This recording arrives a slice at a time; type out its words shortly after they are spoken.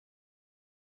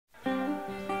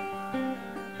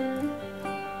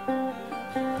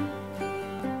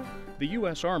The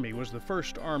U.S. Army was the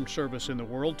first armed service in the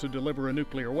world to deliver a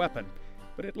nuclear weapon,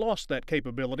 but it lost that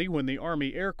capability when the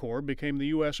Army Air Corps became the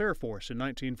U.S. Air Force in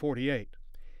 1948.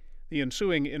 The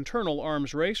ensuing internal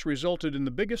arms race resulted in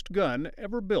the biggest gun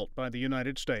ever built by the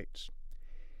United States.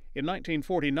 In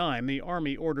 1949, the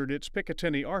Army ordered its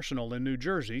Picatinny Arsenal in New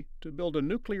Jersey to build a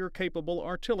nuclear-capable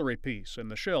artillery piece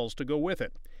and the shells to go with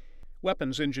it.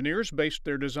 Weapons engineers based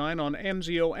their design on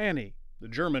Anzio Annie, the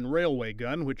German railway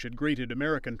gun which had greeted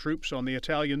American troops on the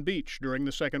Italian beach during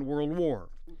the Second World War.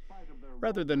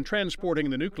 Rather than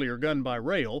transporting the nuclear gun by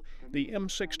rail, the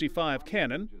M65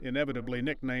 cannon, inevitably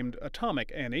nicknamed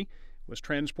Atomic Annie, was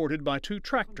transported by two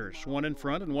tractors, one in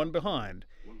front and one behind.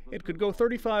 It could go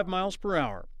 35 miles per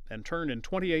hour and turn in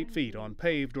 28 feet on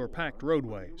paved or packed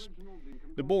roadways.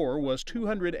 The bore was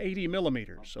 280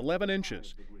 millimeters, 11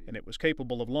 inches, and it was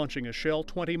capable of launching a shell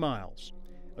 20 miles.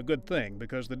 A good thing,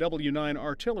 because the W-9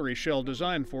 artillery shell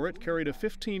designed for it carried a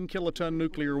 15 kiloton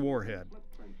nuclear warhead.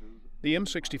 The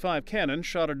M65 cannon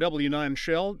shot a W-9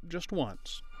 shell just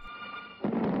once.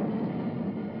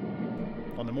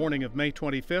 On the morning of May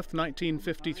 25,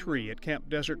 1953, at Camp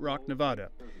Desert Rock, Nevada,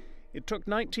 it took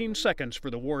 19 seconds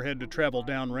for the warhead to travel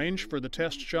downrange for the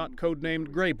test shot codenamed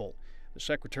Grable. The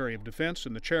Secretary of Defense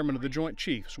and the Chairman of the Joint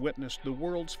Chiefs witnessed the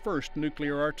world's first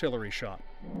nuclear artillery shot.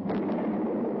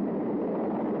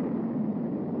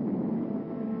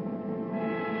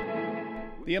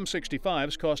 The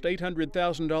M65s cost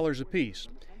 $800,000 apiece.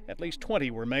 At least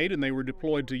 20 were made and they were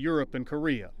deployed to Europe and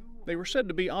Korea. They were said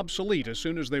to be obsolete as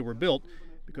soon as they were built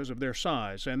because of their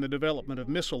size and the development of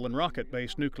missile and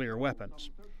rocket-based nuclear weapons.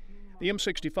 The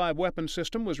M65 weapon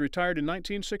system was retired in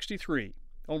 1963.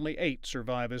 Only 8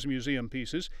 survive as museum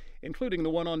pieces, including the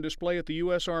one on display at the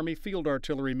U.S. Army Field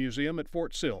Artillery Museum at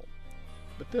Fort Sill.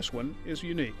 But this one is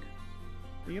unique.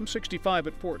 The M65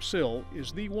 at Fort Sill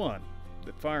is the one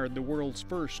that fired the world's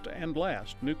first and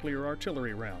last nuclear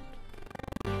artillery round.